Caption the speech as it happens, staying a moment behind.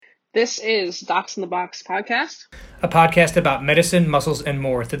This is Docs in the Box podcast. A podcast about medicine, muscles, and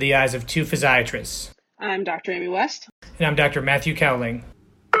more through the eyes of two physiatrists. I'm Dr. Amy West. And I'm Dr. Matthew Cowling.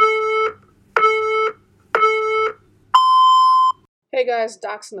 Hey guys,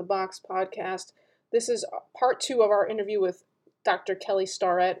 Docs in the Box podcast. This is part 2 of our interview with Dr. Kelly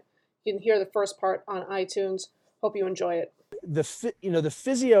Starrett. You can hear the first part on iTunes. Hope you enjoy it. The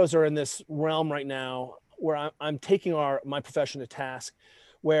physios are in this realm right now where I'm taking my profession to task,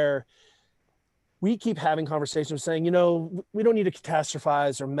 where we keep having conversations saying, we don't need to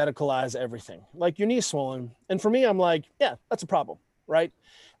catastrophize or medicalize everything. Like, your knee's swollen. And for me, I'm like, yeah, that's a problem, right?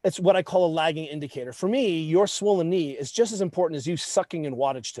 It's what I call a lagging indicator. For me, your swollen knee is just as important as you sucking in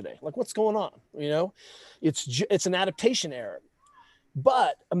wattage today. Like, what's going on? It's an adaptation error.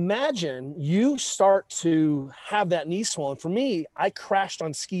 But imagine you start to have that knee swollen. For me, I crashed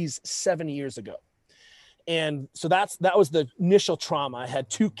on skis 7 years ago. And so that was the initial trauma. I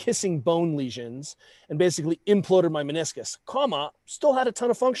had 2 kissing bone lesions and basically imploded my meniscus, still had a ton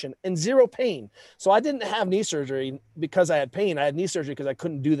of function and 0 pain. So I didn't have knee surgery because I had pain. I had knee surgery because I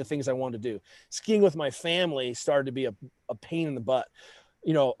couldn't do the things I wanted to do. Skiing with my family started to be a pain in the butt.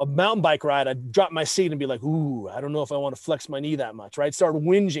 A mountain bike ride, I'd drop my seat and be like, ooh, I don't know if I want to flex my knee that much, right? Start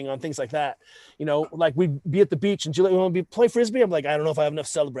whinging on things like that. Like we'd be at the beach and Juliet, want to play Frisbee? I'm like, I don't know if I have enough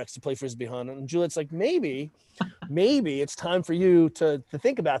Celebrex to play Frisbee, hon. And Juliet's like, maybe it's time for you to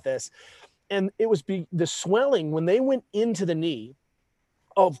think about this. And it was the swelling when they went into the knee.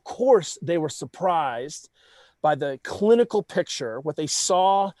 Of course, they were surprised by the clinical picture, what they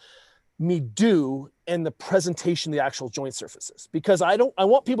saw me do and the presentation of the actual joint surfaces, because I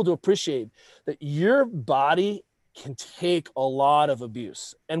want people to appreciate that your body can take a lot of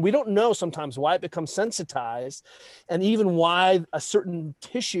abuse, and we don't know sometimes why it becomes sensitized and even why a certain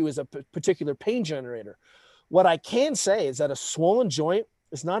tissue is a particular pain generator. What I can say is that a swollen joint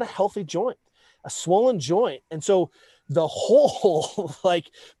is not a healthy joint, a swollen joint. And so the hole like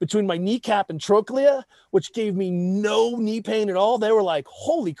between my kneecap and trochlea, which gave me no knee pain at all, they were like,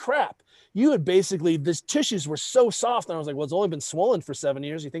 holy crap. You had basically, these tissues were so soft. And I was like, well, it's only been swollen for 7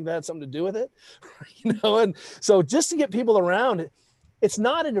 years. You think that had something to do with it? And so just to get people around, it's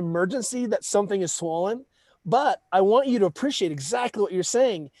not an emergency that something is swollen, but I want you to appreciate exactly what you're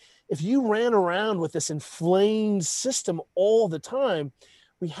saying. If you ran around with this inflamed system all the time,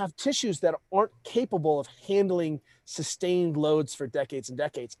 we have tissues that aren't capable of handling sustained loads for decades and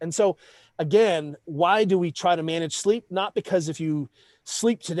decades. And so again, why do we try to manage sleep? Not because if you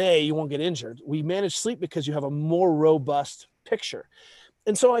sleep today, you won't get injured. We manage sleep because you have a more robust picture.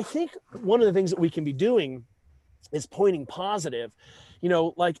 And so I think one of the things that we can be doing is pointing positive.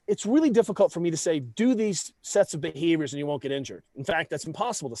 Like, it's really difficult for me to say, do these sets of behaviors and you won't get injured. In fact, that's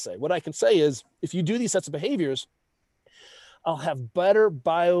impossible to say. What I can say is, if you do these sets of behaviors, I'll have better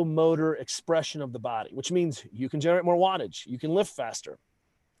biomotor expression of the body, which means you can generate more wattage, you can lift faster,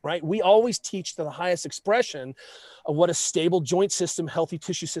 right? We always teach to the highest expression of what a stable joint system, healthy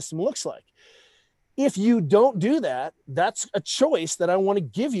tissue system looks like. If you don't do that, that's a choice that I want to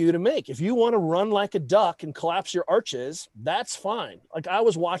give you to make. If you want to run like a duck and collapse your arches, that's fine. Like, I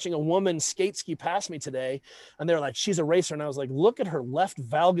was watching a woman ski past me today, and they're like, she's a racer. And I was like, look at her left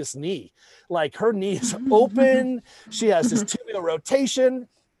valgus knee. Like, her knee is open. She has this tibial rotation.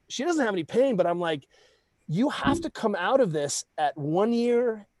 She doesn't have any pain, but I'm like, you have to come out of this at 1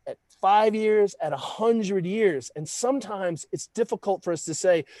 year, at 5 years, at 100 years. And sometimes it's difficult for us to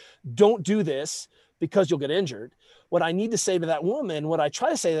say, don't do this because you'll get injured. What I need to say to that woman, what I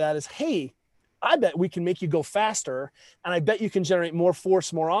try to say to that is, hey, I bet we can make you go faster. And I bet you can generate more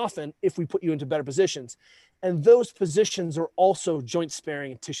force more often if we put you into better positions. And those positions are also joint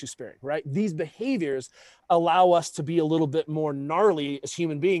sparing and tissue sparing, right? These behaviors allow us to be a little bit more gnarly as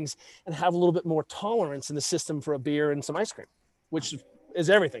human beings and have a little bit more tolerance in the system for a beer and some ice cream, which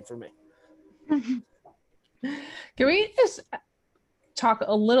is everything for me. Can we just talk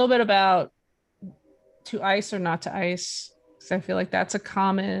a little bit about to ice or not to ice? Because I feel like that's a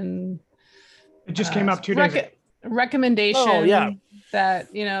common. It just came up 2 days ago. Recommendation that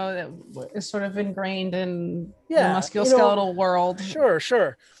is sort of ingrained in the musculoskeletal world.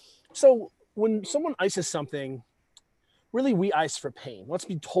 Sure. So when someone ices something, really we ice for pain. Let's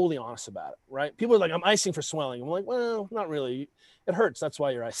be totally honest about it, right? People are like, I'm icing for swelling. I'm like, well, not really. It hurts. That's why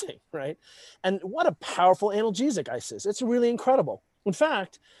you're icing, right? And what a powerful analgesic ice is. It's really incredible. In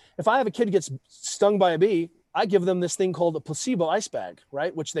fact, if I have a kid who gets stung by a bee, I give them this thing called a placebo ice bag,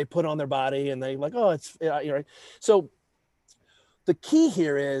 right? Which they put on their body and they like, oh, it's, right. So the key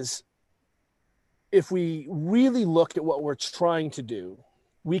here is, if we really look at what we're trying to do,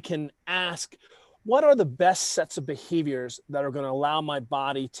 we can ask, what are the best sets of behaviors that are going to allow my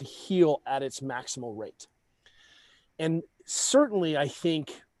body to heal at its maximal rate? And certainly, I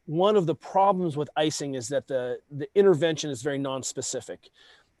think one of the problems with icing is that the intervention is very nonspecific.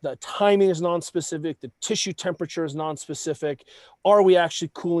 The timing is nonspecific. The tissue temperature is nonspecific. Are we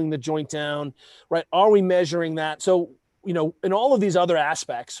actually cooling the joint down, right? Are we measuring that? So, you know, in all of these other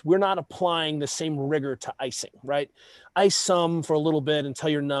aspects, we're not applying the same rigor to icing, right? Ice some for a little bit until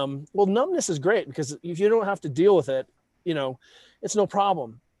you're numb. Well, numbness is great because if you don't have to deal with it, you know, it's no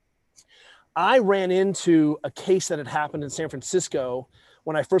problem. I ran into a case that had happened in San Francisco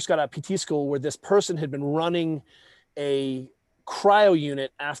when I first got out of PT school, where this person had been running a cryo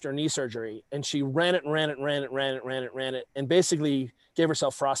unit after knee surgery, and she ran it, and basically gave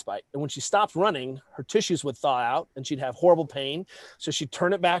herself frostbite. And when she stopped running, her tissues would thaw out and she'd have horrible pain. So she'd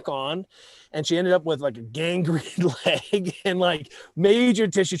turn it back on, and she ended up with like a gangrened leg and like major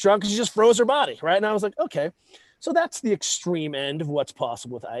tissue trauma because she just froze her body, right? And I was like, okay, so that's the extreme end of what's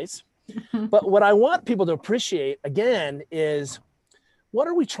possible with ice. But what I want people to appreciate, again, is what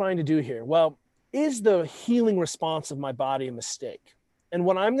are we trying to do here? Well, is the healing response of my body a mistake? And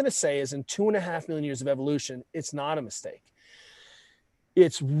what I'm going to say is in 2.5 million years of evolution, it's not a mistake.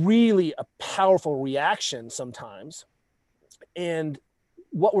 It's really a powerful reaction sometimes. And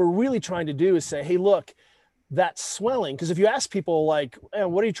what we're really trying to do is say, hey, look, that swelling, because if you ask people like, hey,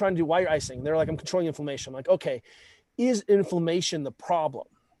 what are you trying to do? Why are you icing? They're like, I'm controlling inflammation. I'm like, okay, is inflammation the problem?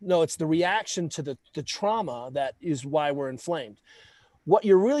 No, it's the reaction to the trauma that is why we're inflamed. What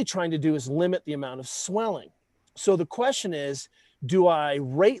you're really trying to do is limit the amount of swelling. So the question is, do I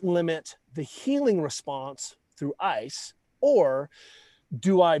rate limit the healing response through ice, or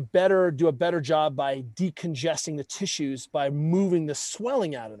do I do a better job by decongesting the tissues by moving the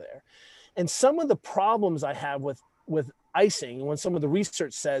swelling out of there? And some of the problems I have with icing, when some of the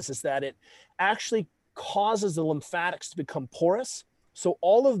research says, is that it actually causes the lymphatics to become porous. So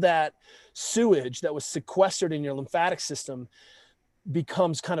all of that sewage that was sequestered in your lymphatic system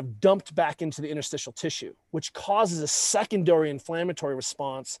becomes kind of dumped back into the interstitial tissue, which causes a secondary inflammatory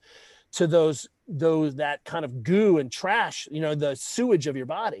response to that kind of goo and trash, you know, the sewage of your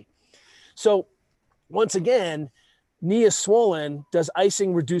body. So once again, knee is swollen. Does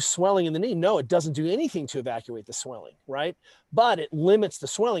icing reduce swelling in the knee? No, it doesn't do anything to evacuate the swelling, right? But it limits the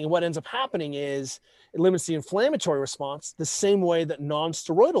swelling. And what ends up happening is it limits the inflammatory response the same way that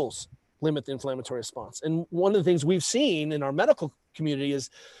non-steroidals limit the inflammatory response. And one of the things we've seen in our medical community is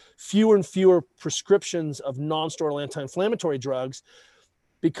fewer and fewer prescriptions of non-steroidal anti-inflammatory drugs,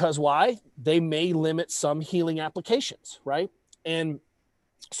 because why? They may limit some healing applications, right? And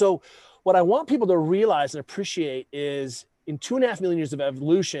so what I want people to realize and appreciate is in 2.5 million years of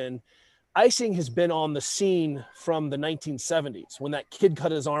evolution, icing has been on the scene from the 1970s when that kid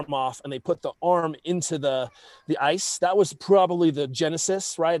cut his arm off and they put the arm into the ice. That was probably the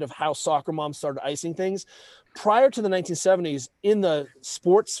genesis, right, of how soccer moms started icing things. Prior to the 1970s, in the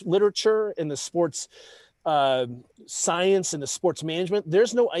sports literature, in the sports science and the sports management,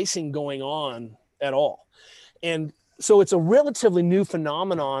 there's no icing going on at all. And so it's a relatively new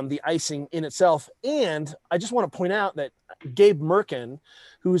phenomenon, the icing in itself. And I just want to point out that Gabe Merkin,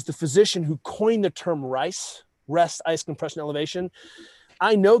 who is the physician who coined the term RICE, rest, ice, compression, elevation.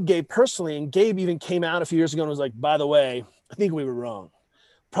 I know Gabe personally, and Gabe even came out a few years ago and was like, by the way, I think we were wrong.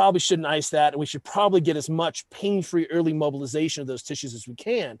 Probably shouldn't ice that. And we should probably get as much pain-free early mobilization of those tissues as we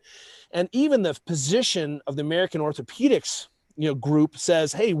can. And even the position of the American Orthopedics, group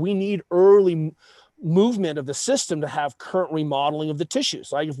says, hey, we need early movement of the system to have current remodeling of the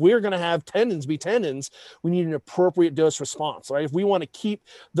tissues. Like if we're going to have tendons be tendons, we need an appropriate dose response, right? If we want to keep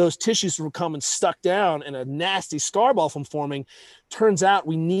those tissues from coming stuck down and a nasty scar ball from forming, turns out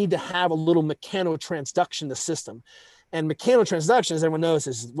we need to have a little mechanotransduction in the system. And mechanotransduction, as everyone knows,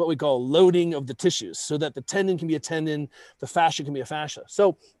 is what we call loading of the tissues so that the tendon can be a tendon, the fascia can be a fascia.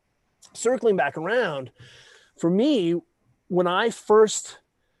 So circling back around, for me, when I first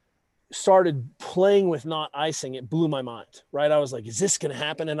started playing with not icing, it blew my mind, right? I was like, is this going to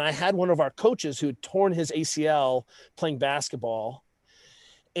happen? And I had one of our coaches who had torn his ACL playing basketball.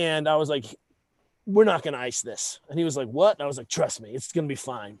 And I was like, we're not going to ice this. And he was like, what? And I was like, trust me, it's going to be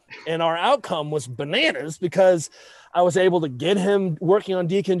fine. And our outcome was bananas because I was able to get him working on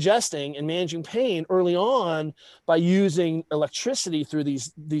decongesting and managing pain early on by using electricity through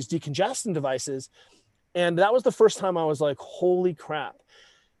these decongestant devices. And that was the first time I was like, holy crap,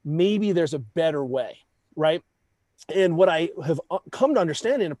 maybe there's a better way, right? And what I have come to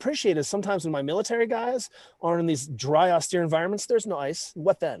understand and appreciate is sometimes when my military guys are in these dry, austere environments, there's no ice.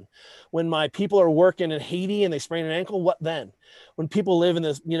 What then? When my people are working in Haiti and they sprain an ankle, what then? When people live in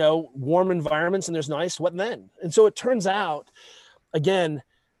this, warm environments and there's no ice, what then? And so it turns out, again,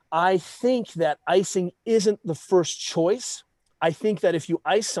 I think that icing isn't the first choice. I think that if you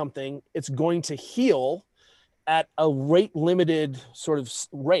ice something, it's going to heal at a rate limited sort of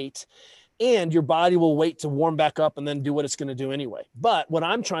rate, and your body will wait to warm back up and then do what it's going to do anyway. But what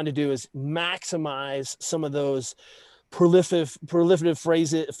I'm trying to do is maximize some of those proliferative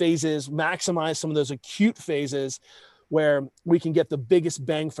phases, maximize some of those acute phases where we can get the biggest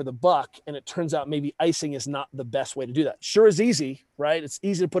bang for the buck. And it turns out maybe icing is not the best way to do that. Sure is easy, right? It's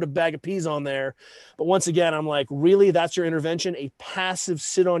easy to put a bag of peas on there. But once again, I'm like, really, that's your intervention? A passive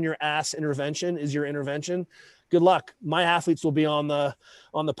sit on your ass intervention is your intervention? Good luck. My athletes will be on the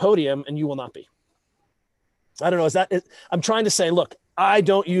podium and you will not be. I don't know. Is that it? I'm trying to say, look, I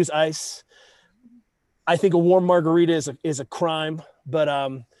don't use ice. I think a warm margarita is a crime, but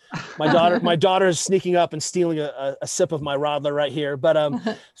my daughter is sneaking up and stealing a sip of my Rodler right here.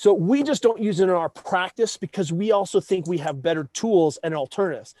 But so we just don't use it in our practice because we also think we have better tools and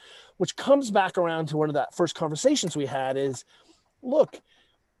alternatives, which comes back around to one of that first conversations we had is, look,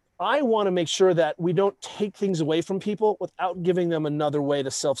 I want to make sure that we don't take things away from people without giving them another way to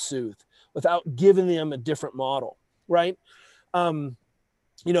self-soothe, without giving them a different model, right?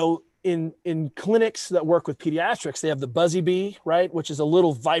 In clinics that work with pediatrics, they have the Buzzy Bee, right? Which is a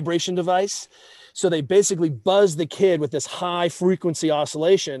little vibration device. So they basically buzz the kid with this high frequency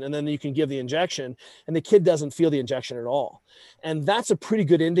oscillation, and then you can give the injection, and the kid doesn't feel the injection at all. And that's a pretty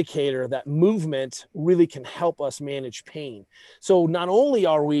good indicator that movement really can help us manage pain. So not only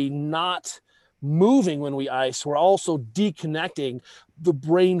are we not moving when we ice, we're also deconnecting the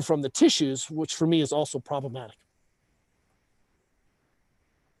brain from the tissues, which for me is also problematic.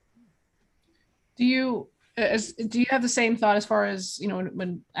 Do you have the same thought as far as,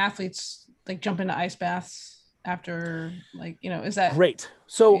 when athletes like jump into ice baths after, is that great?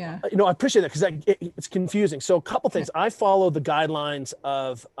 So, yeah. I appreciate that because it's confusing. So a couple things. I follow the guidelines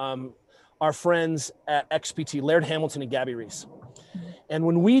of our friends at XPT, Laird Hamilton and Gabby Reese. And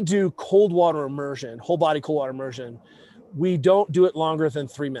when we do cold water immersion, whole body cold water immersion, we don't do it longer than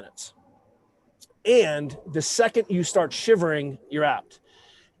 3 minutes. And the second you start shivering, you're out.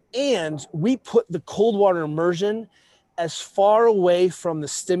 And we put the cold water immersion as far away from the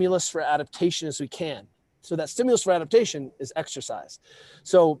stimulus for adaptation as we can. So that stimulus for adaptation is exercise.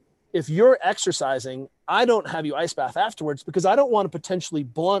 So if you're exercising, I don't have you ice bath afterwards because I don't want to potentially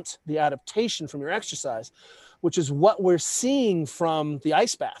blunt the adaptation from your exercise, which is what we're seeing from the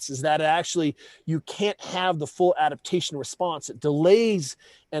ice baths, is that actually you can't have the full adaptation response. It delays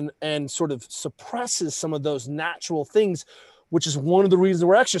and sort of suppresses some of those natural things, which is one of the reasons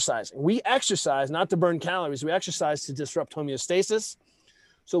we're exercising. We exercise not to burn calories. We exercise to disrupt homeostasis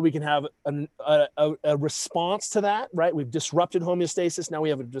so we can have a response to that, right? We've disrupted homeostasis. Now we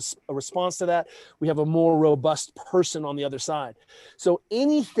have a response to that. We have a more robust person on the other side. So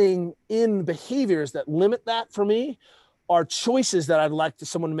anything in behaviors that limit that for me are choices that I'd like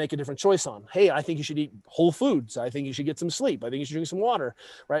someone to make a different choice on. Hey, I think you should eat whole foods. I think you should get some sleep. I think you should drink some water,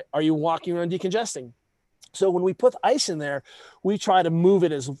 right? Are you walking around decongesting? So when we put ice in there, we try to move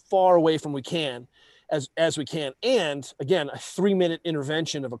it as far away from we can as we can. And again, a 3-minute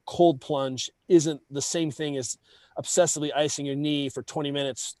intervention of a cold plunge isn't the same thing as obsessively icing your knee for 20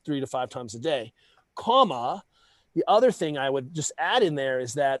 minutes, 3 to 5 times a day. The other thing I would just add in there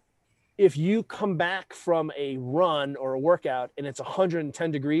is that if you come back from a run or a workout and it's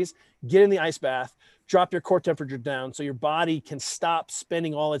 110 degrees, get in the ice bath, drop your core temperature down so your body can stop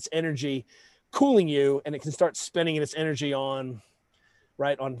spending all its energy cooling you, and it can start spending its energy on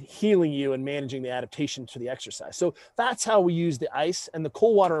healing you and managing the adaptation to the exercise. So that's how we use the ice. And the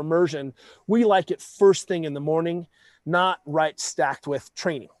cold water immersion, we like it first thing in the morning, not stacked with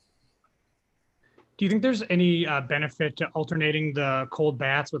training. Do you think there's any benefit to alternating the cold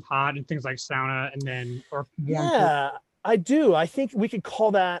baths with hot and things like sauna or warm? Yeah, I do. I think we could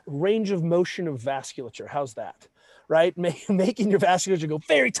call that range of motion of vasculature. How's that? Right? Making your vasculature go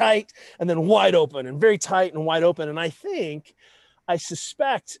very tight and then wide open and very tight and wide open. And I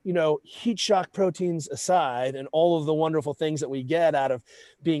suspect, heat shock proteins aside and all of the wonderful things that we get out of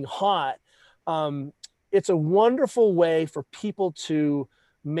being hot, it's a wonderful way for people to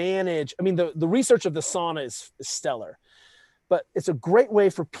manage. I mean, the research of the sauna is stellar, but it's a great way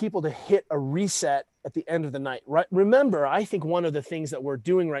for people to hit a reset at the end of the night, right? Remember, I think one of the things that we're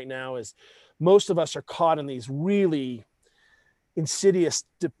doing right now is most of us are caught in these really insidious,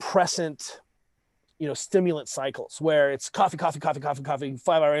 depressant, stimulant cycles where it's coffee,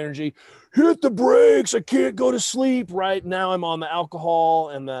 5-hour energy, hit the brakes. I can't go to sleep. Right now I'm on the alcohol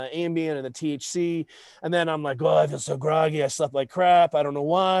and the Ambien and the THC. And then I'm like, oh, I feel so groggy. I slept like crap. I don't know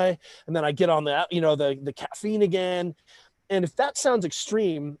why. And then I get on the caffeine again. And if that sounds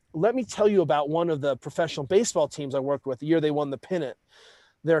extreme, let me tell you about one of the professional baseball teams I worked with the year they won the pennant.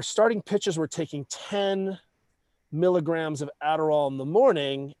 Their starting pitchers were taking 10 milligrams of Adderall in the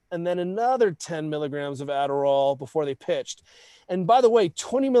morning and then another 10 milligrams of Adderall before they pitched. And by the way,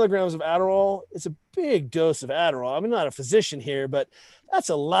 20 milligrams of Adderall is a big dose of Adderall. I'm not a physician here, but that's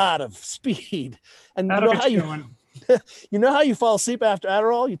a lot of speed. And That'll get you going. you know how you fall asleep after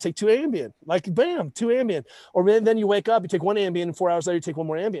Adderall? You take 2 Ambien, like bam, 2 Ambien. Or then you wake up, you take 1 Ambien, and 4 hours later, you take 1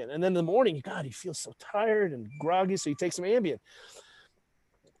 more Ambien. And then in the morning, God, you feel so tired and groggy. So you take some Ambien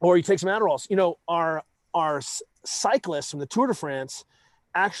or you take some Adderalls. Our cyclists from the Tour de France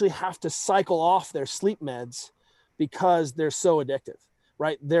actually have to cycle off their sleep meds because they're so addictive,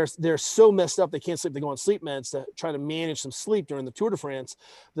 right? They're so messed up. They can't sleep. They go on sleep meds to try to manage some sleep during the Tour de France.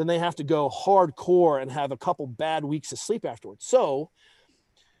 Then they have to go hardcore and have a couple bad weeks of sleep afterwards. So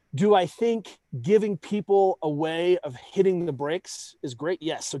do I think giving people a way of hitting the brakes is great?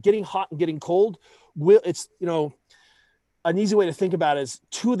 Yes. So getting hot and getting cold an easy way to think about it is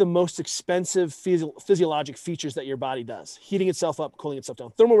 2 of the most expensive physiologic features that your body does: heating itself up, cooling itself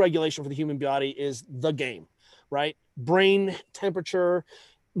down. Thermoregulation for the human body is the game, right? Brain temperature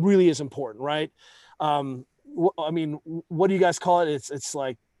really is important, right? What do you guys call it? It's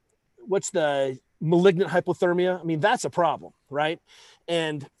like, what's the malignant hypothermia? I mean, that's a problem, right?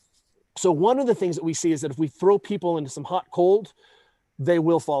 And so one of the things that we see is that if we throw people into some hot cold, they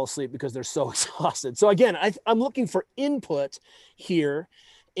will fall asleep because they're so exhausted. So again, I'm looking for input here.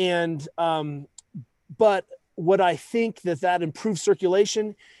 And, but what I think that improves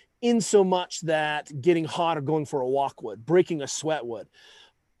circulation in so much that getting hot or going for a walk would, breaking a sweat would.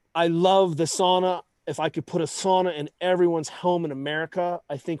 I love the sauna. If I could put a sauna in everyone's home in America,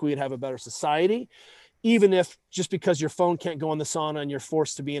 I think we'd have a better society. Even if just because your phone can't go in the sauna and you're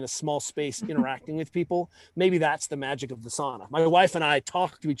forced to be in a small space interacting with people, maybe that's the magic of the sauna. My wife and I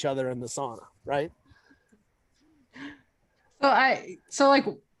talk to each other in the sauna, right? So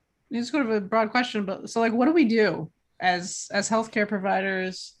it's sort of a broad question, but so like, what do we do as healthcare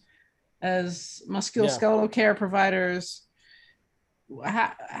providers, as musculoskeletal care providers?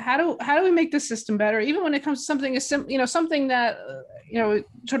 How do we make this system better? Even when it comes to something as simple, something that,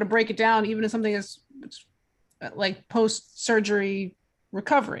 sort of break it down, even as something as like post-surgery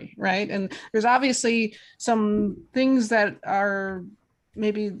recovery, right? And there's obviously some things that are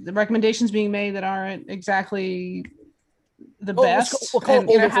maybe the recommendations being made that aren't exactly the best. We'll call it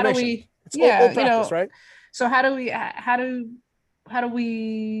old how do information. we, old practice, right? So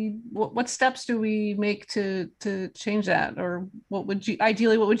what steps do we make to change that? Or what would you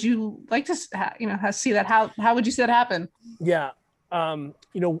like to see that? How would you see that happen? Yeah.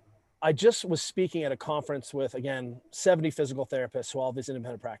 I just was speaking at a conference with, again, 70 physical therapists who all have these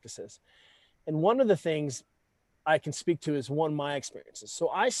independent practices. And one of the things I can speak to is my experiences. So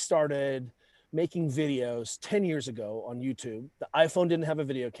I started making videos 10 years ago on YouTube. The iPhone didn't have a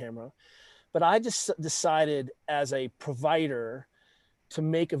video camera, but I just decided as a provider to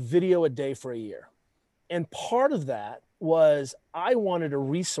make a video a day for a year. And part of that was I wanted a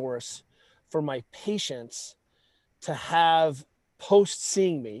resource for my patients to have post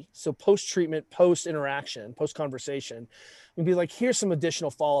seeing me. So post treatment, post interaction, post conversation, and be like, here's some additional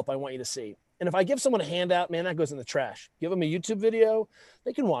follow-up I want you to see. And if I give someone a handout, man, that goes in the trash. Give them a YouTube video,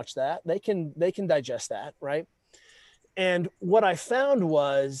 they can watch that. They can digest that, right? And what I found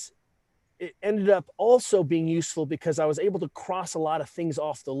was it ended up also being useful because I was able to cross a lot of things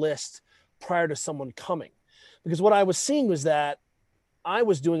off the list prior to someone coming. Because what I was seeing was that I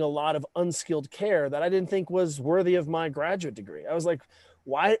was doing a lot of unskilled care that I didn't think was worthy of my graduate degree. I was like,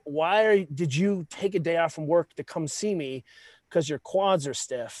 why did you take a day off from work to come see me because your quads are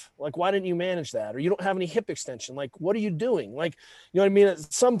stiff? Like, why didn't you manage that? Or you don't have any hip extension. Like, what are you doing? Like, you know what I mean?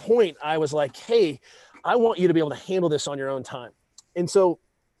 At some point I was like, hey, I want you to be able to handle this on your own time. And so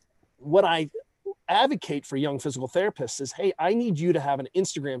what I advocate for young physical therapists is, hey, I need you to have an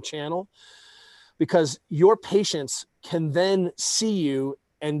Instagram channel because your patients can then see you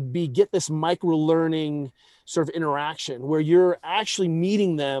and get this micro learning sort of interaction where you're actually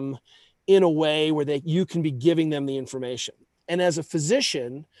meeting them in a way where you can be giving them the information. And as a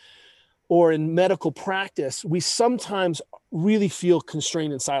physician or in medical practice, we sometimes really feel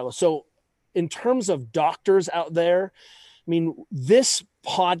constrained in silos. So in terms of doctors out there, I mean, this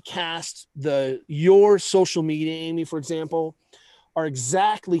podcast, your social media, Amy, for example, are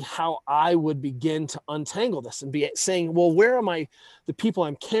exactly how I would begin to untangle this and be saying, well, where am I, the people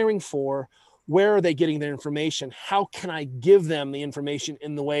I'm caring for, where are they getting their information? How can I give them the information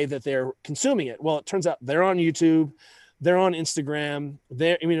in the way that they're consuming it? Well, it turns out they're on YouTube, they're on Instagram,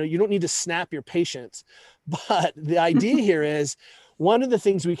 you don't need to snap your patients. But the idea here is, one of the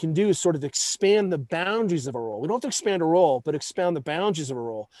things we can do is sort of expand the boundaries of a role. We don't have to expand a role, but expand the boundaries of a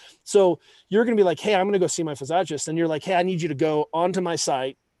role. So you're going to be like, hey, I'm going to go see my physiatrist. And you're like, hey, I need you to go onto my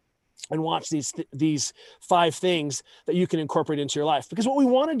site and watch these 5 things that you can incorporate into your life. Because what we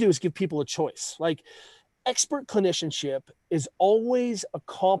want to do is give people a choice. Like, expert clinicianship is always a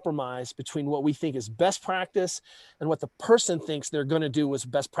compromise between what we think is best practice and what the person thinks they're going to do is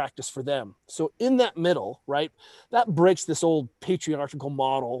best practice for them. So in that middle, right, that breaks this old patriarchal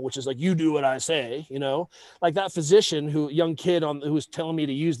model, which is like, you do what I say, like that physician young kid who was telling me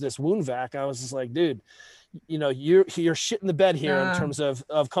to use this wound vac. I was just like, dude, you're shitting the bed here in terms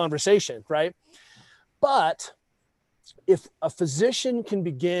of conversation, right? But if a physician can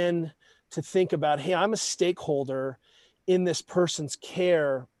begin to think about, hey, I'm a stakeholder in this person's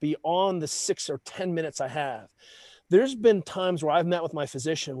care beyond the 6 or 10 minutes I have. There's been times where I've met with my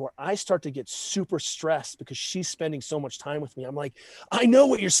physician where I start to get super stressed because she's spending so much time with me. I'm like, I know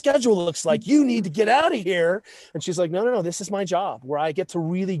what your schedule looks like. You need to get out of here. And she's like, no, this is my job where I get to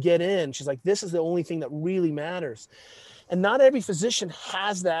really get in. She's like, this is the only thing that really matters. And not every physician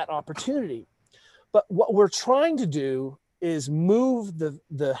has that opportunity. But what we're trying to do is move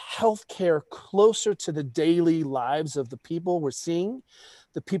the healthcare closer to the daily lives of the people we're seeing,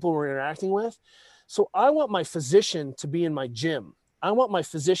 the people we're interacting with. So I want my physician to be in my gym. I want my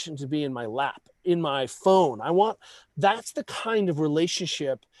physician to be in my lap, in my phone. That's the kind of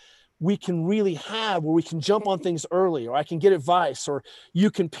relationship we can really have where we can jump on things early, or I can get advice, or you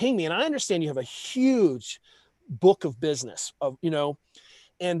can ping me. And I understand you have a huge book of business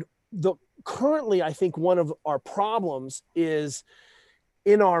and currently, I think one of our problems is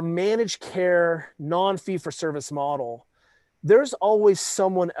in our managed care, non-fee-for-service model, there's always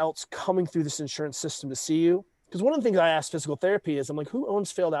someone else coming through this insurance system to see you. Because one of the things I ask physical therapy is, I'm like, who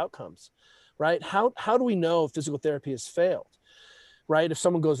owns failed outcomes, right? How do we know if physical therapy has failed, right? If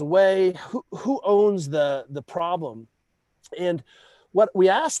someone goes away, who owns the problem? And what we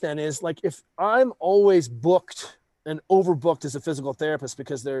ask then is, like, if I'm always booked and overbooked as a physical therapist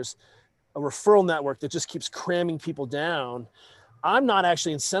because there's a referral network that just keeps cramming people down, I'm not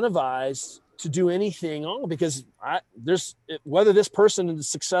actually incentivized to do anything because whether this person is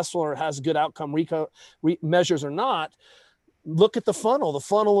successful or has good outcome measures or not, look at the funnel. The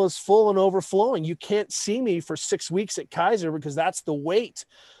funnel is full and overflowing. You can't see me for 6 weeks at Kaiser because that's the wait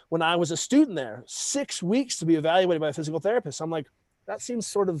when I was a student there. 6 weeks to be evaluated by a physical therapist. I'm like, that seems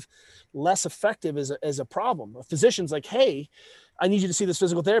sort of less effective as a problem. A physician's like, hey, I need you to see this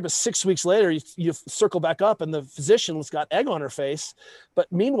physical therapist. 6 weeks later, you circle back up and the physician's got egg on her face.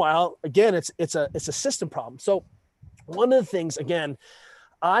 But meanwhile, again, it's a system problem. So one of the things, again,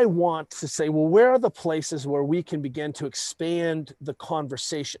 I want to say, well, where are the places where we can begin to expand the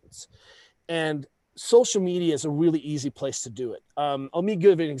conversations? And social media is a really easy place to do it. Let me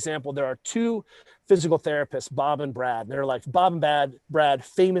give you an example. There are 2 physical therapists, Bob and Brad. They're like Bob and Brad,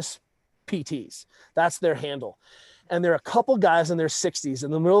 famous PTs. That's their handle. And there are a couple guys in their 60s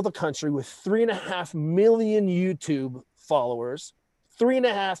in the middle of the country with 3.5 million YouTube followers,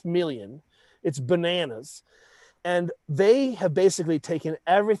 3.5 million. It's bananas. And they have basically taken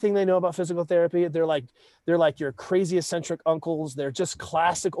everything they know about physical therapy. They're like your crazy eccentric uncles. They're just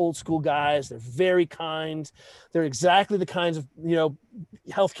classic old school guys. They're very kind. They're exactly the kinds of,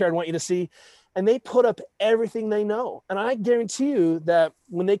 healthcare I want you to see. And they put up everything they know. And I guarantee you that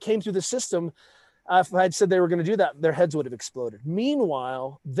when they came through the system, if I'd said they were going to do that, their heads would have exploded.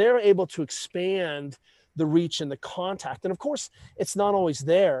 Meanwhile, they're able to expand the reach and the contact. And of course, it's not always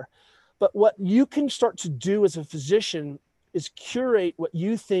there. But what you can start to do as a physician is curate what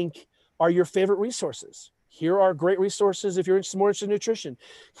you think are your favorite resources. Here are great resources if you're more interested in nutrition.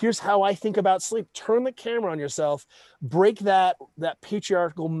 Here's how I think about sleep. Turn the camera on yourself, break that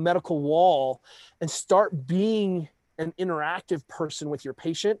patriarchal medical wall, and start being an interactive person with your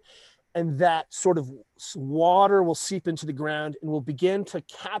patient. And that sort of water will seep into the ground and will begin to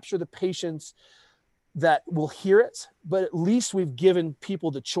capture the patients that will hear it, but at least we've given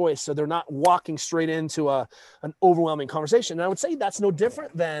people the choice so they're not walking straight into an overwhelming conversation. And I would say that's no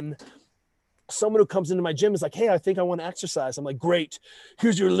different than someone who comes into my gym is like, hey, I think I want to exercise. I'm like, great,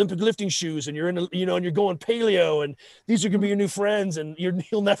 here's your Olympic lifting shoes, and you're and you're going paleo, and these are gonna be your new friends, and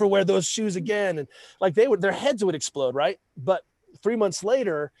you'll never wear those shoes again. And like their heads would explode, right? But 3 months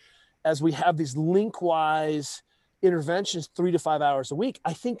later, as we have these link-wise interventions 3 to 5 hours a week.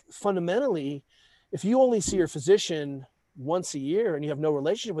 I think fundamentally, if you only see your physician once a year and you have no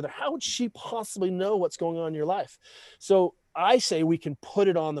relationship with her, how would she possibly know what's going on in your life? So I say we can put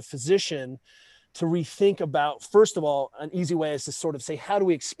it on the physician to rethink about, first of all, an easy way is to sort of say, how do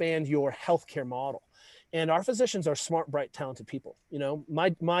we expand your healthcare model? And our physicians are smart, bright, talented people. You know,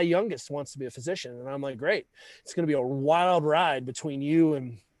 my youngest wants to be a physician, and I'm like, great. It's going to be a wild ride between you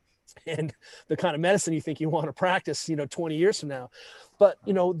and the kind of medicine you think you want to practice, 20 years from now. But,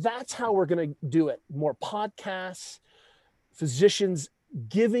 that's how we're going to do it. More podcasts, physicians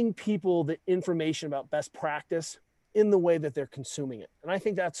giving people the information about best practice in the way that they're consuming it. And I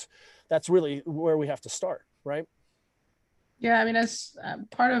think that's really where we have to start, right? Yeah, I mean, as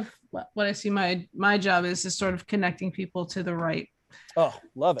part of what I see my job is sort of connecting people to the right. Oh,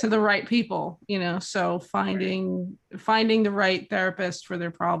 love it. To the right people, so finding the right therapist for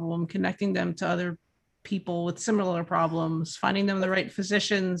their problem, connecting them to other people with similar problems, finding them the right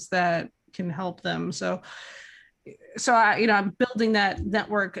physicians that can help them. So I'm building that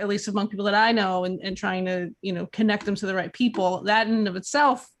network, at least among people that I know, and trying to, connect them to the right people. That in and of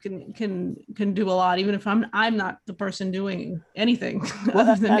itself can do a lot, even if I'm not the person doing anything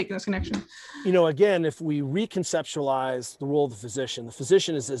other than making this connection. Again, if we reconceptualize the role of the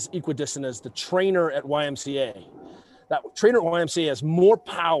physician is as equidistant as the trainer at YMCA. That trainer at YMCA has more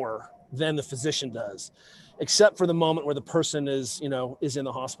power than the physician does, except for the moment where the person is in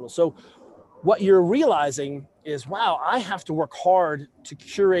the hospital. So what you're realizing is, wow, I have to work hard to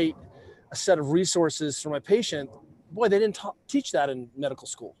curate a set of resources for my patient. Boy, they didn't teach that in medical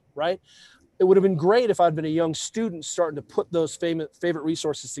school, right? It would have been great if I'd been a young student starting to put those favorite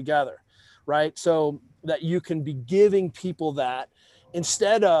resources together, right? So that you can be giving people that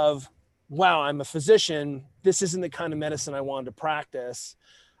instead of, wow, I'm a physician. This isn't the kind of medicine I wanted to practice.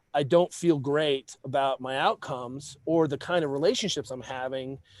 I don't feel great about my outcomes or the kind of relationships I'm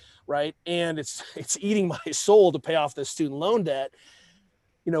having, right? And it's eating my soul to pay off this student loan debt.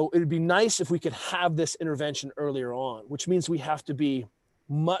 It'd be nice if we could have this intervention earlier on, which means we have to be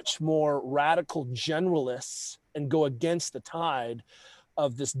much more radical generalists and go against the tide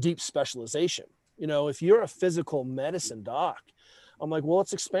of this deep specialization. If you're a physical medicine doc, I'm like, well,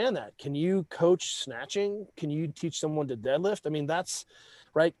 let's expand that. Can you coach snatching? Can you teach someone to deadlift? I mean, that's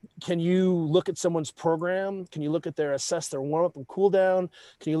right. Can you look at someone's program? Can you look at assess their warm up and cool down?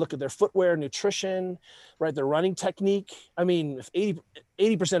 Can you look at their footwear, nutrition, right? Their running technique. I mean, if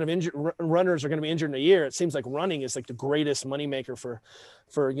 80% of runners are going to be injured in a year, it seems like running is like the greatest moneymaker for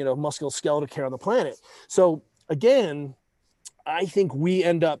musculoskeletal care on the planet. So again, I think we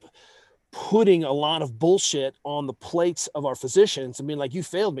end up putting a lot of bullshit on the plates of our physicians and being like, you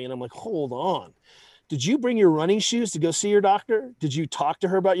failed me. And I'm like, hold on. Did you bring your running shoes to go see your doctor? Did you talk to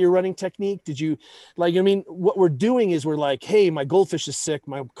her about your running technique? Did you what we're doing is we're like, hey, my goldfish is sick.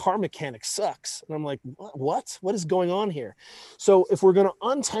 My car mechanic sucks. And I'm like, what is going on here? So if we're going to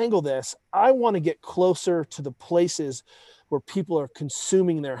untangle this, I want to get closer to the places where people are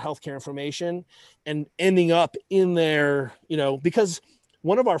consuming their healthcare information and ending up in their, because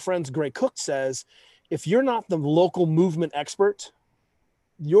one of our friends, Gray Cook, says, if you're not the local movement expert,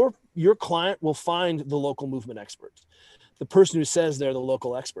 your client will find the local movement expert, the person who says they're the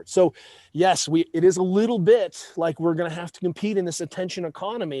local expert. So yes, it is a little bit like we're going to have to compete in this attention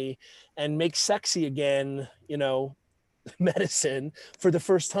economy and make sexy again, medicine for the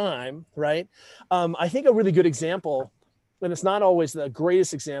first time, right? I think a really good example, and it's not always the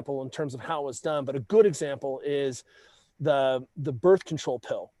greatest example in terms of how it was done, but a good example is the birth control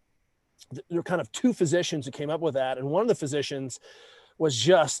pill. There are kind of two physicians who came up with that. And one of the physicians was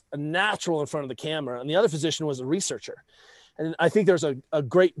just a natural in front of the camera, and the other physician was a researcher. And I think there's a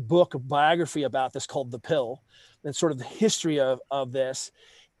great book, a biography about this called The Pill, and sort of the history of this.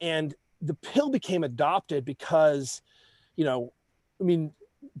 And the pill became adopted because,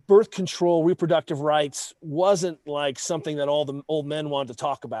 birth control, reproductive rights wasn't like something that all the old men wanted to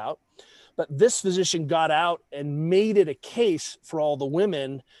talk about. But this physician got out and made it a case for all the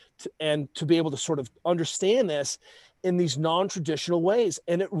women to be able to sort of understand this in these non-traditional ways.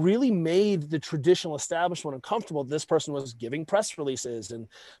 And it really made the traditional establishment uncomfortable. This person was giving press releases and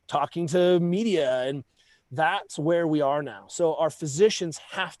talking to media, and that's where we are now. So our physicians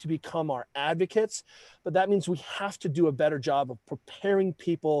have to become our advocates, but that means we have to do a better job of preparing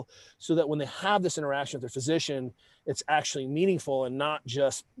people so that when they have this interaction with their physician, it's actually meaningful and not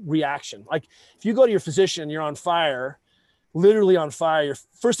just reaction. Like if you go to your physician and you're on fire, literally on fire, your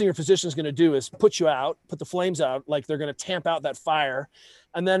first thing your physician is going to do is put you out, put the flames out, like they're going to tamp out that fire.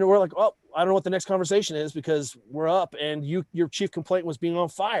 And then we're like, oh, I don't know what the next conversation is because we're up and your chief complaint was being on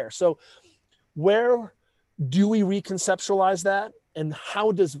fire. So where Do we reconceptualize that? And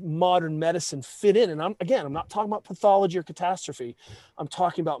how does modern medicine fit in? And I'm not talking about pathology or catastrophe. I'm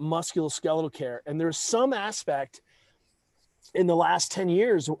talking about musculoskeletal care. And there's some aspect in the last 10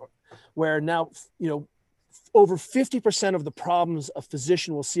 years where now, over 50% of the problems a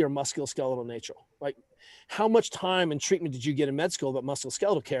physician will see are musculoskeletal nature. Like, how much time and treatment did you get in med school about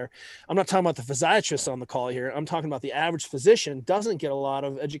musculoskeletal care? I'm not talking about the physiatrists on the call here. I'm talking about the average physician doesn't get a lot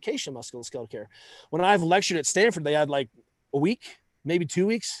of education in musculoskeletal care. When I've lectured at Stanford, they had like a week, maybe 2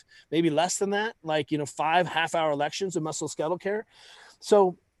 weeks, maybe less than that, 5 half-hour lections of musculoskeletal care.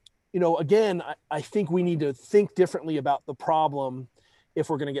 So, again, I think we need to think differently about the problem if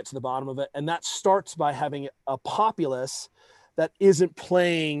we're going to get to the bottom of it. And that starts by having a populace that isn't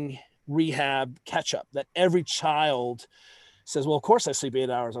playing rehab catch up, that every child says, well, of course I sleep 8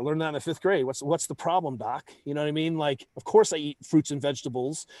 hours. I learned that in the 5th grade. What's the problem, doc? You know what I mean? Like, of course I eat fruits and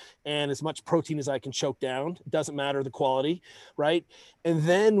vegetables and as much protein as I can choke down. It doesn't matter the quality, right? And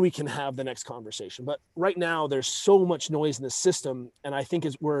then we can have the next conversation. But right now there's so much noise in the system. And I think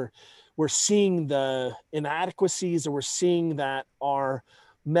we're seeing the inadequacies, or we're seeing that our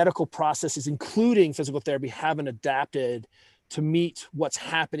medical processes, including physical therapy, haven't adapted to meet what's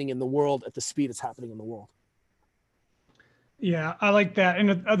happening in the world at the speed it's happening in the world. Yeah, I like that.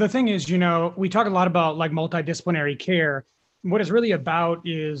 And the thing is, we talk a lot about like multidisciplinary care. What it's really about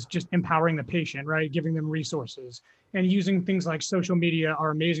is just empowering the patient, right? Giving them resources, and using things like social media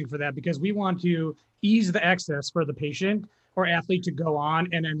are amazing for that, because we want to ease the access for the patient or athlete to go on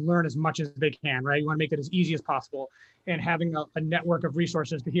and then learn as much as they can, right? You want to make it as easy as possible, and having a network of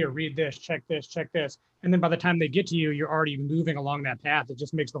resources to read this, check this, check this. And then by the time they get to you, you're already moving along that path. It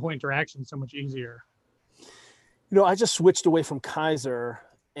just makes the whole interaction so much easier. I just switched away from Kaiser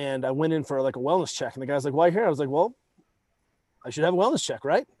and I went in for like a wellness check, and the guy's like, why are you here? I was like, well, I should have a wellness check,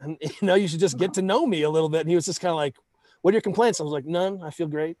 right? And you should just get to know me a little bit. And he was just kind of like, what are your complaints? I was like, none. I feel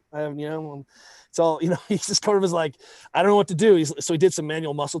great. I have, it's all, he just kind of was like, I don't know what to do. So he did some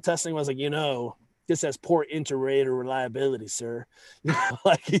manual muscle testing. I was like, this has poor inter-rater reliability, sir.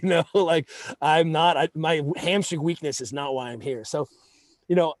 I'm not, my hamstring weakness is not why I'm here. So,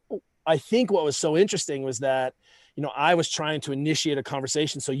 I think what was so interesting was that, I was trying to initiate a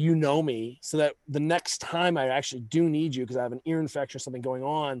conversation so me, so that the next time I actually do need you because I have an ear infection or something going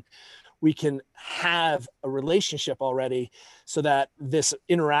on, we can have a relationship already so that this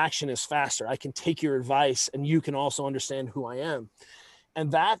interaction is faster. I can take your advice and you can also understand who I am.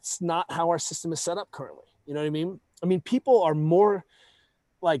 And that's not how our system is set up currently. You know what I mean? I mean, people are more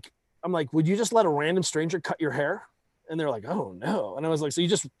like, I'm like, would you just let a random stranger cut your hair? And they're like, oh no. And I was like, so you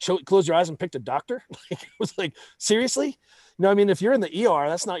just closed your eyes and picked a doctor? It was like, seriously? If you're in the ER,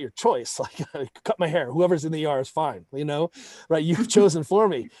 that's not your choice. Like, cut my hair. Whoever's in the ER is fine, right? You've chosen for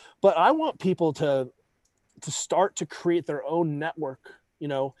me. But I want people to start to create their own network.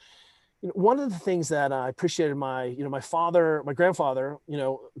 One of the things that I appreciated my grandfather,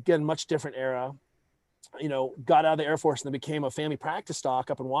 again, much different era, got out of the Air Force and then became a family practice doc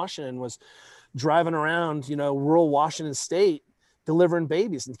up in Washington, was driving around, rural Washington state, delivering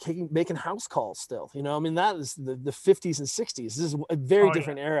babies and making house calls still, that is the 50s and 60s. This is a very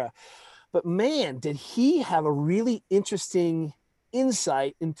different era, but man, did he have a really interesting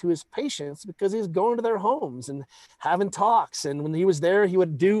insight into his patients, because he was going to their homes and having talks. And when he was there, he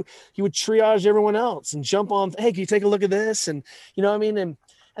would triage everyone else and jump on, hey, can you take a look at this? And, and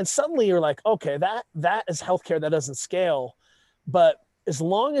suddenly you're like, okay, that is healthcare that doesn't scale. But as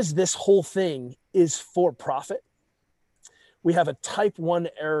long as this whole thing is for profit, we have a type 1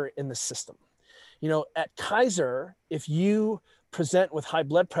 error in the system. At Kaiser, if you present with high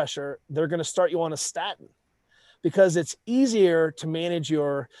blood pressure, they're going to start you on a statin, because it's easier to manage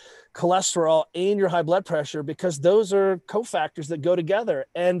your cholesterol and your high blood pressure, because those are cofactors that go together.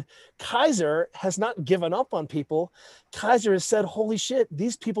 And Kaiser has not given up on people. Kaiser has said, holy shit,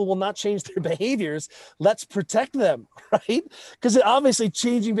 these people will not change their behaviors. Let's protect them, right? Because obviously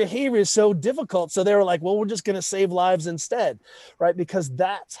changing behavior is so difficult. So they were like, well, we're just going to save lives instead, right? Because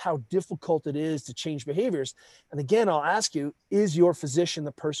that's how difficult it is to change behaviors. And again, I'll ask you, is your physician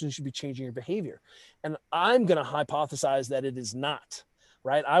the person who should be changing your behavior? And I'm going to hypothesize that it is not.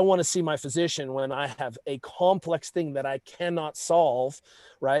 Right? I want to see my physician when I have a complex thing that I cannot solve,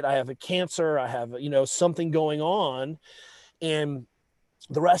 right? I have a cancer, I have, something going on. And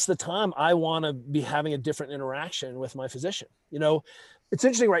the rest of the time, I want to be having a different interaction with my physician. It's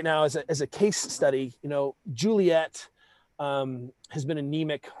interesting right now as a case study, Juliet has been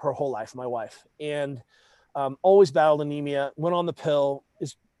anemic her whole life, my wife, and always battled anemia, went on the pill,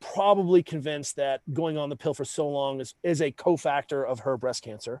 is probably convinced that going on the pill for so long is a cofactor of her breast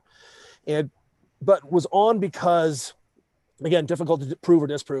cancer. And but was on because, again, difficult to prove or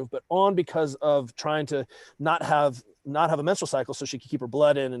disprove, but on because of trying to not have a menstrual cycle so she could keep her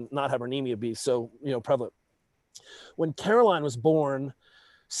blood in and not have her anemia be so, prevalent. When Caroline was born,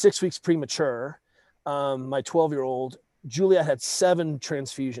 6 weeks premature, my 12-year-old, Juliet had 7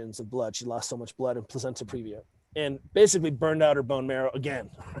 transfusions of blood. She lost so much blood in placenta previa and basically burned out her bone marrow again.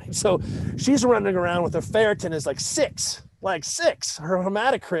 Right? So she's running around with her ferritin is like 6. Her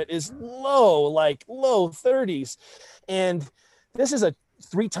hematocrit is low 30s. And this is a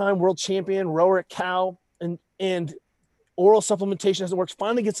 3-time world champion rower at Cal, and oral supplementation doesn't work.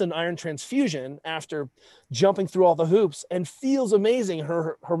 Finally gets an iron transfusion after jumping through all the hoops and feels amazing.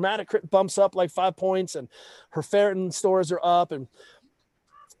 Her hematocrit bumps up like 5 points and her ferritin stores are up.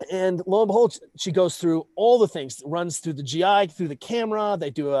 And lo and behold, she goes through all the things, runs through the GI, through the camera.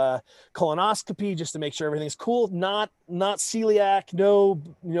 They do a colonoscopy just to make sure everything's cool. Not celiac, no,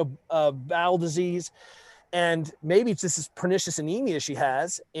 bowel disease. And maybe it's this pernicious anemia she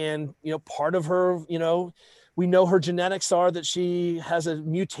has. And, part of her, we know her genetics are that she has a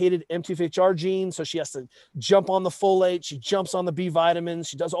mutated MTHFR gene. So she has to jump on the folate. She jumps on the B vitamins.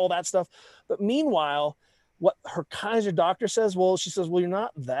 She does all that stuff. But meanwhile, what her Kaiser doctor says, she says, well, you're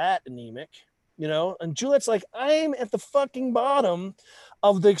not that anemic, and Juliet's like, I'm at the fucking bottom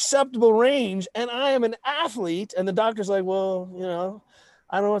of the acceptable range and I am an athlete. And the doctor's like, well,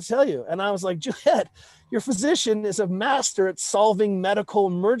 I don't know what to tell you. And I was like, Juliet, your physician is a master at solving medical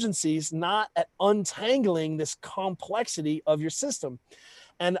emergencies, not at untangling this complexity of your system.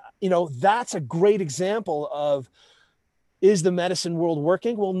 And, that's a great example of, is the medicine world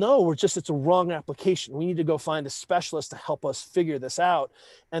working? Well, no, it's a wrong application. We need to go find a specialist to help us figure this out.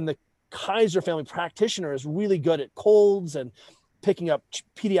 And the Kaiser family practitioner is really good at colds and picking up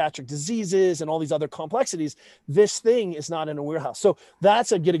pediatric diseases and all these other complexities. This thing is not in a warehouse. So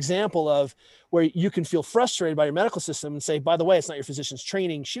that's a good example of where you can feel frustrated by your medical system and say, by the way, it's not your physician's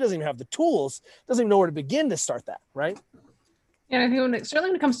training. She doesn't even have the tools, doesn't even know where to begin to start that, right? And I think certainly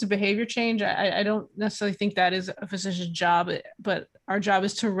when it comes to behavior change, I don't necessarily think that is a physician's job, but our job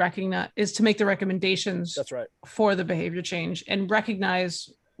is to make the recommendations. That's right. For the behavior change and recognize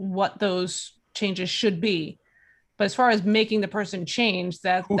what those changes should be. But as far as making the person change,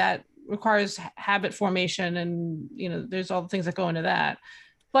 that requires habit formation, and there's all the things that go into that.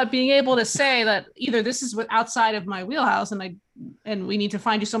 But being able to say that either this is outside of my wheelhouse and we need to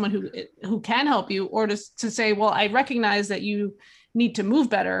find you someone who can help you, or to say, well, I recognize that you need to move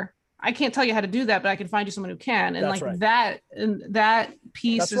better. I can't tell you how to do that, but I can find you someone who can. And that's right. that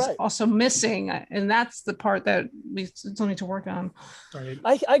piece that's is right. also missing. And that's the part that we still need to work on. Right.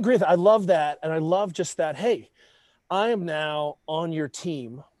 I agree with that. I love that. And I love just that, hey, I am now on your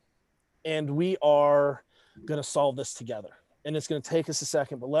team and we are going to solve this together. And it's going to take us a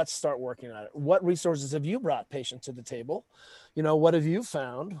second, but let's start working on it. What resources have you brought patients to the table? What have you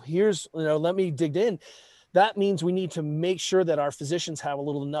found? Here's, let me dig in. That means we need to make sure that our physicians have a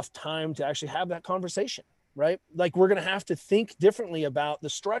little enough time to actually have that conversation, right? Like we're going to have to think differently about the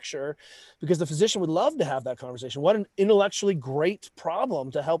structure because the physician would love to have that conversation. What an intellectually great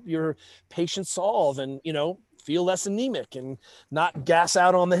problem to help your patient solve and, feel less anemic and not gas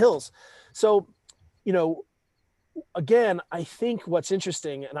out on the hills. So, again, I think what's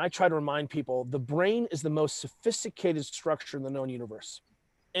interesting, and I try to remind people, the brain is the most sophisticated structure in the known universe.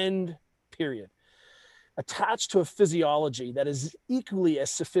 End, period. Attached to a physiology that is equally as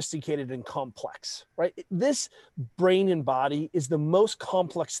sophisticated and complex, right? This brain and body is the most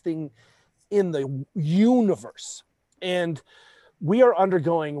complex thing in the universe. And we are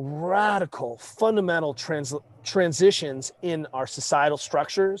undergoing radical, fundamental transitions in our societal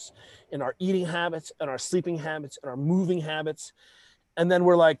structures, in our eating habits, and our sleeping habits, and our moving habits. And then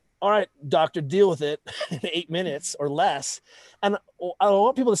we're like, all right, doctor, deal with it in 8 minutes or less. And I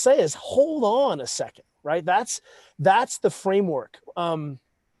want people to say is, hold on a second, right? That's the framework.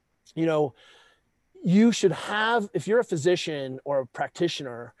 You should have, if you're a physician or a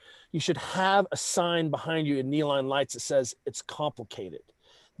practitioner, you should have a sign behind you in neon lights that says it's complicated.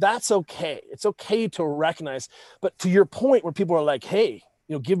 That's okay. It's okay to recognize. But to your point where people are like, hey,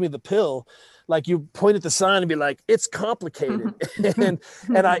 give me the pill, like you point at the sign and be like, it's complicated. and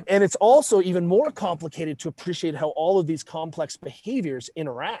it's also even more complicated to appreciate how all of these complex behaviors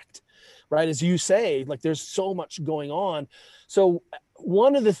interact, right? As you say, like there's so much going on. So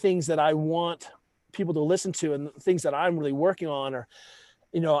one of the things that I want people to listen to and the things that I'm really working on are,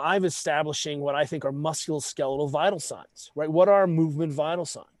 I'm establishing what I think are musculoskeletal vital signs, right? What are movement vital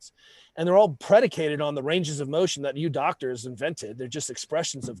signs? And they're all predicated on the ranges of motion that you doctors invented. They're just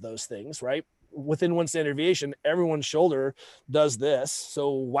expressions of those things, right? within 1 standard deviation, everyone's shoulder does this. So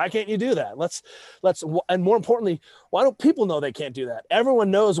why can't you do that? And more importantly, why don't people know they can't do that?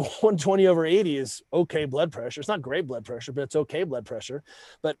 Everyone knows 120/80 is okay blood pressure. It's not great blood pressure, but it's okay blood pressure.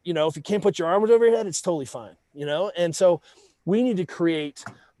 But, you know, if you can't put your arms over your head, it's totally fine, you know? And so we need to create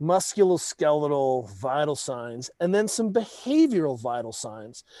musculoskeletal vital signs and then some behavioral vital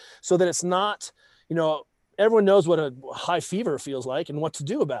signs so that it's not, you know, everyone knows what a high fever feels like and what to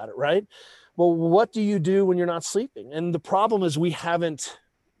do about it, right? Well, what do you do when you're not sleeping? And the problem is we haven't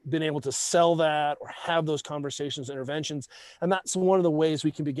been able to sell that or have those conversations, interventions. And that's one of the ways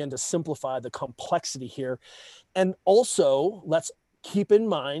we can begin to simplify the complexity here. And also, let's keep in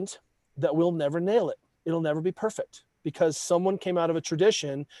mind that we'll never nail it. It'll never be perfect because someone came out of a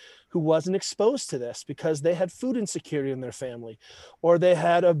tradition who wasn't exposed to this because they had food insecurity in their family, or they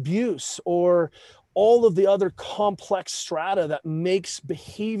had abuse, or all of the other complex strata that makes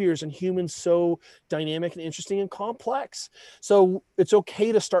behaviors in humans so dynamic and interesting and complex. So it's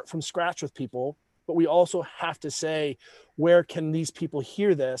okay to start from scratch with people, but we also have to say, where can these people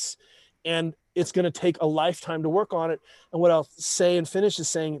hear this? And it's going to take a lifetime to work on it. And what I'll say and finish is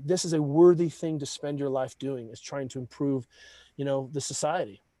saying, this is a worthy thing to spend your life doing, is trying to improve, you know, the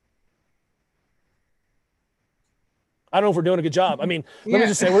society. I don't know if we're doing a good job. I mean, let me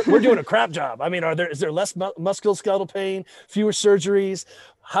just say we're doing a crap job. I mean, is there less musculoskeletal pain, fewer surgeries?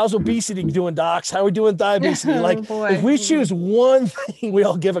 How's obesity doing, docs? How are we doing diabetes? Like, if we choose one thing we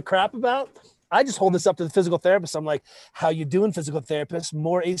all give a crap about, I just hold this up to the physical therapist. I'm like, how you doing, physical therapist?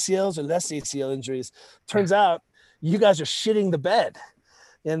 More ACLs or less ACL injuries? Turns out you guys are shitting the bed.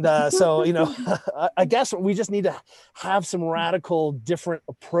 And so, you know, I guess we just need to have some radical different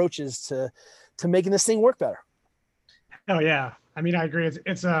approaches to making this thing work better. Oh yeah. I mean, I agree.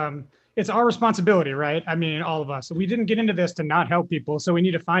 It's our responsibility, right? I mean, all of us. We didn't get into this to not help people. So we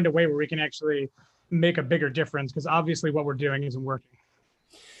need to find a way where we can actually make a bigger difference, because obviously what we're doing isn't working.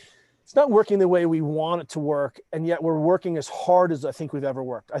 It's not working the way we want it to work. And yet we're working as hard as I think we've ever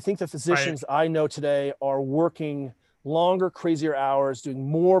worked. I think the physicians I know today are working longer, crazier hours, doing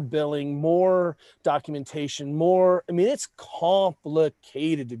more billing, more documentation, more. I mean, it's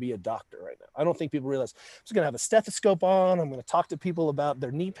complicated to be a doctor right now. I don't think people realize I'm just going to have a stethoscope on. I'm going to talk to people about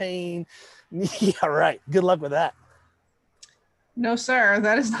their knee pain. Yeah, right. Good luck with that. No, sir.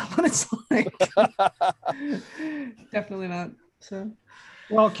 That is not what it's like. Definitely not. So,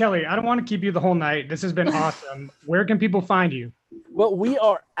 well, Kelly, I don't want to keep you the whole night. This has been awesome. Where can people find you? Well, we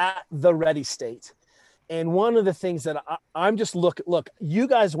are at the Ready State. And one of the things that I'm just look, you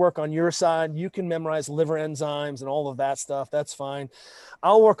guys work on your side. You can memorize liver enzymes and all of that stuff. That's fine.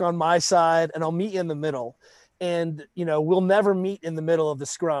 I'll work on my side and I'll meet you in the middle. And, you know, we'll never meet in the middle of the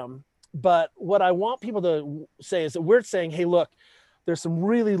scrum. But what I want people to say is that we're saying, hey, look, there's some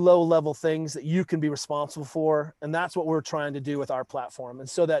really low level things that you can be responsible for. And that's what we're trying to do with our platform. And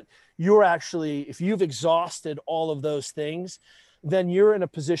so that you're actually, if you've exhausted all of those things, then you're in a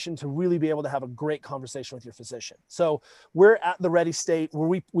position to really be able to have a great conversation with your physician. So we're at the Ready State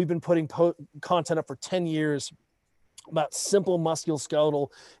where we've been putting content up for 10 years about simple musculoskeletal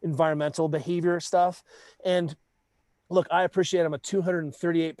environmental behavior stuff. And look, I appreciate I'm a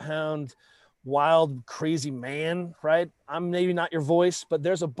 238-pound wild, crazy man, right? I'm maybe not your voice, but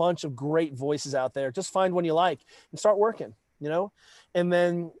there's a bunch of great voices out there. Just find one you like and start working, you know? And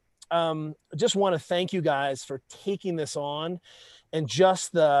then just want to thank you guys for taking this on, and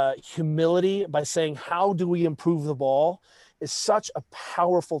just the humility by saying, how do we improve the ball, is such a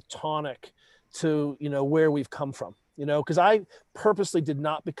powerful tonic to, you know, where we've come from, you know, because I purposely did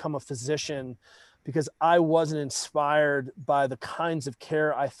not become a physician because I wasn't inspired by the kinds of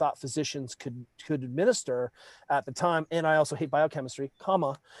care I thought physicians could administer at the time. And I also hate biochemistry,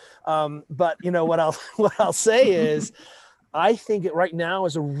 but you know, what I'll say is, I think it right now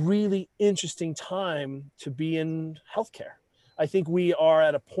is a really interesting time to be in healthcare. I think we are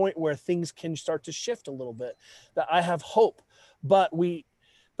at a point where things can start to shift a little bit, that I have hope, but the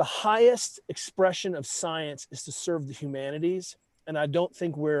highest expression of science is to serve the humanities. And I don't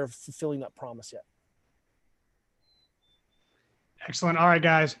think we're fulfilling that promise yet. Excellent. All right,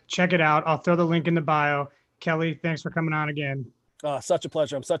 guys, check it out. I'll throw the link in the bio. Kelly, thanks for coming on again. Such a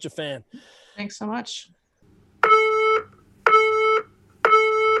pleasure. I'm such a fan. Thanks so much.